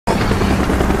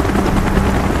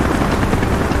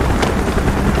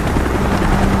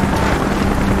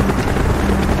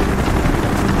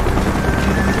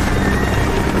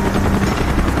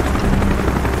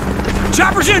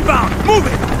Chopper's inbound! Move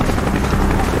it!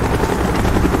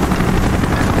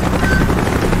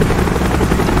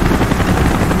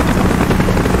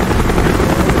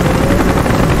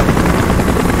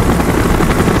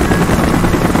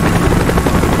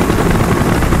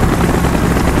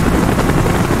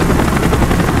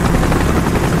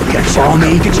 Follow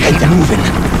me, get moving.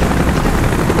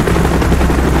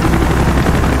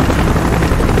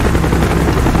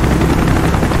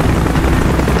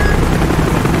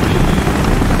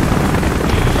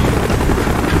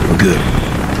 We're good.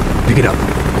 Pick it up.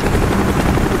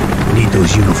 We need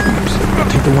those uniforms.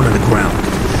 Take the one on the ground.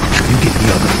 You get the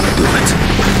other. Do it.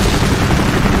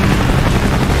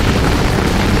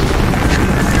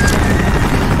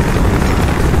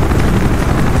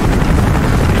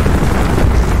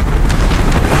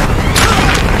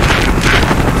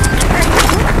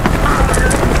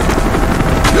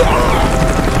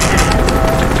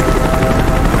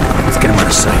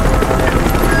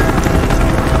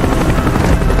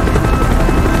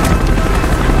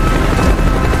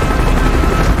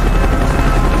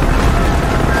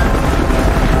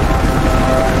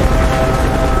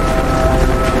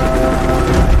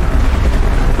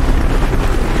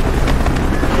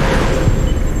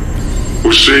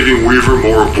 Was saving Weaver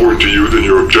more important to you than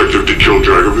your objective to kill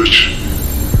Dragovich?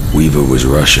 Weaver was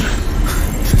Russian.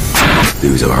 He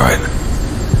was alright.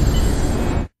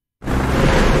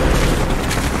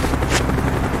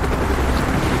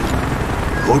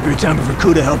 Hope your temper for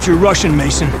Kuda helped your Russian,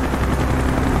 Mason.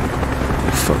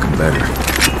 Fucking better.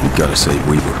 We gotta save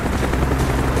Weaver.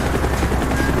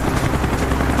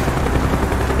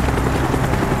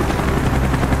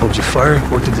 Hold your fire,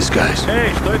 work the disguise.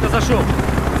 Эй, что это за шум?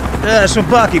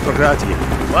 Собаки по гратье.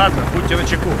 Ладно, будьте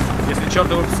начеку. Если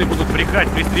чертовы псы будут брехать,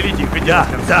 пристрелите их в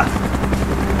идеале. Да.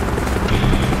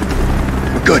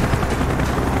 We're good.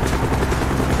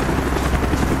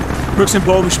 Brooks and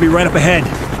Bowman should be right up ahead.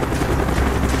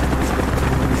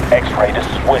 X-ray, this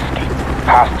is Whiskey.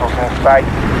 Hostiles in sight.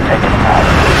 Taking them out.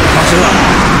 Hustle up.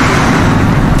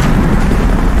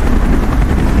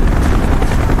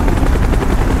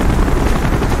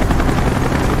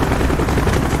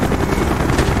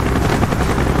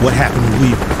 What happened to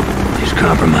Weaver? He's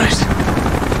compromised.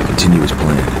 Continue as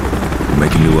planned. We'll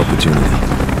make a new opportunity.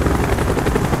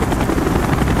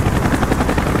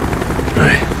 All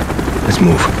right, let's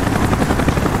move.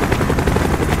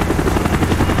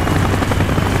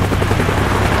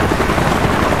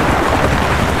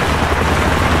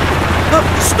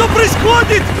 Что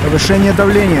происходит? Повышение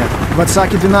давления. В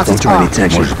отсаке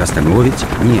 12А. Может остановить?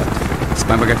 Нет.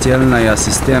 Вспомогательная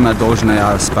система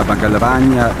должна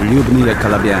вспомогательная любые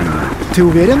колебания. Ты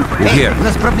уверен? Уверен. У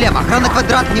нас проблема. Охрана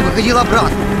квадрат не выходила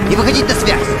обратно. Не выходить на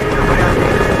связь.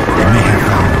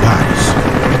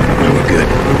 We're good.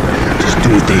 Just do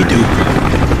what they do.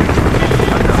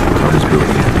 Carter's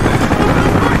building.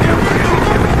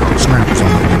 Snipers on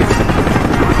the roof.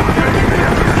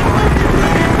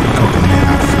 Couple men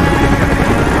out front.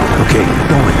 Okay,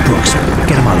 Bowman, Brooks,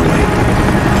 get him out of the way.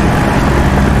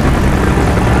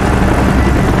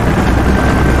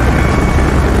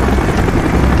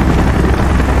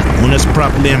 У нас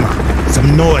проблема. За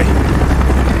мной.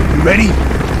 You ready?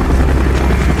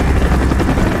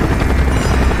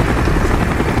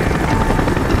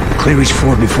 Clear each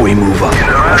floor before you move up.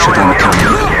 I'll shut down the common.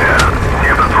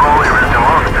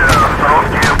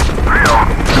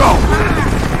 Go!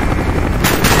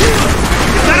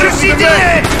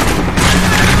 Сидеть!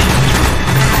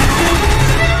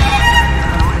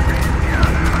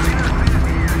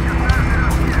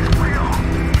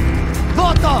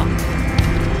 Вот он!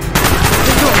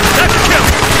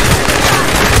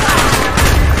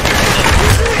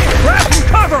 Grab some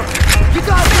cover! You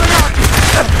got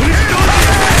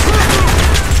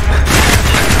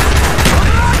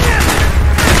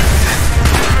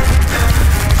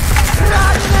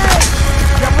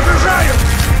Я подражаю!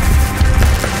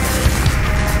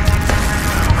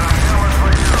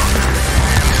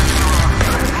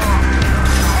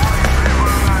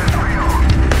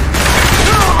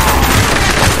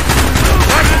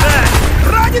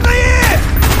 Раненые!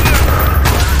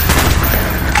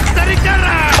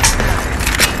 Старикара!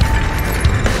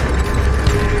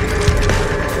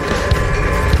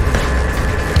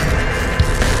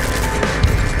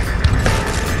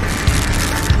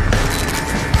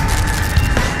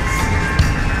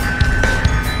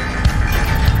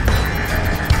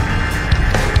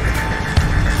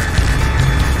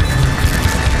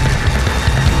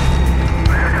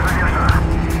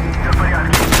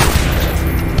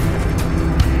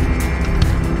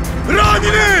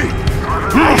 Раненый!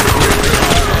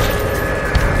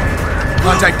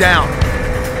 Contact down.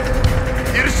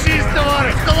 Держись,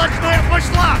 товарищ! Толочная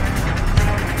пошла!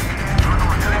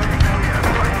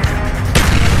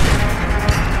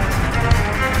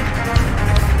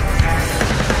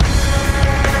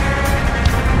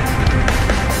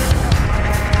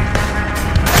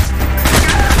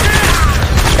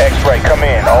 X-ray, come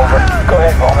in, over. Go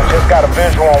ahead, Bowman. Just got a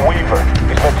visual on Weaver.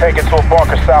 He's been taken to a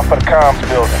bunker south of the comms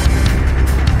building.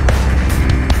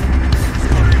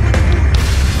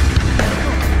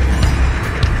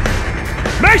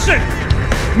 Mason!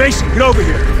 Mason, get over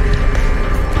here.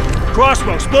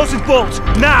 Crossbow, explosive bolts,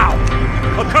 now!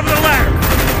 I'll cover the ladder.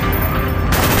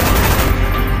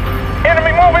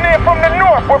 Enemy moving in from the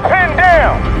north. We're pinned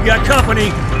down. We got company.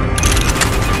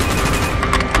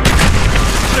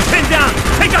 They're pinned down.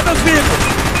 Take out those vehicles.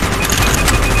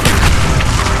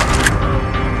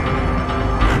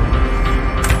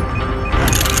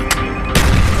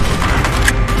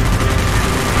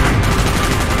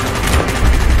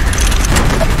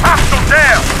 Hostile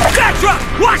down. That truck!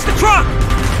 Watch the truck!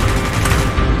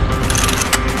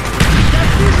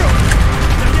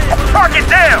 Target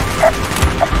down.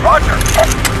 Roger.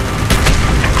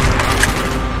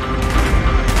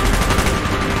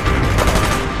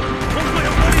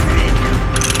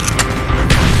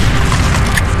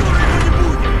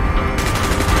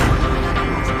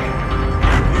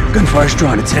 Gunfire's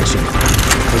drawing attention.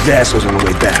 Those assholes on the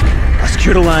way back. I'll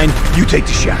secure the line, you take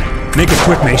the shot. Make it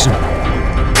quick, Mason.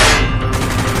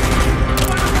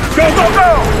 Go, go, go!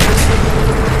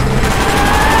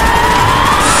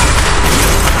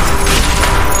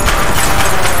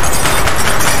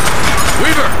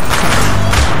 Weaver!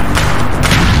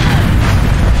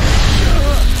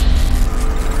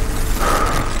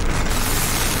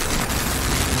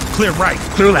 Clear right,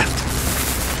 clear left.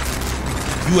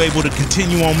 You able to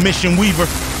continue on mission, Weaver?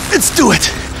 Let's do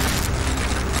it!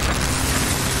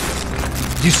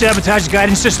 Did you sabotage the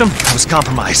guidance system? I was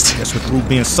compromised. Guess we're through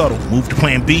being subtle. Move to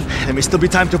plan B. There may still be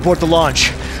time to abort the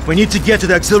launch. We need to get to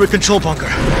the auxiliary control bunker.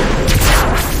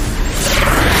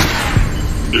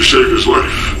 You saved his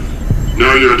life.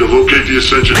 Now you had to locate the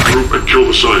Ascension group and kill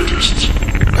the scientists.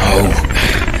 Oh,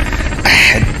 I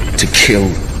had to kill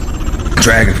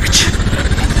Dragovich.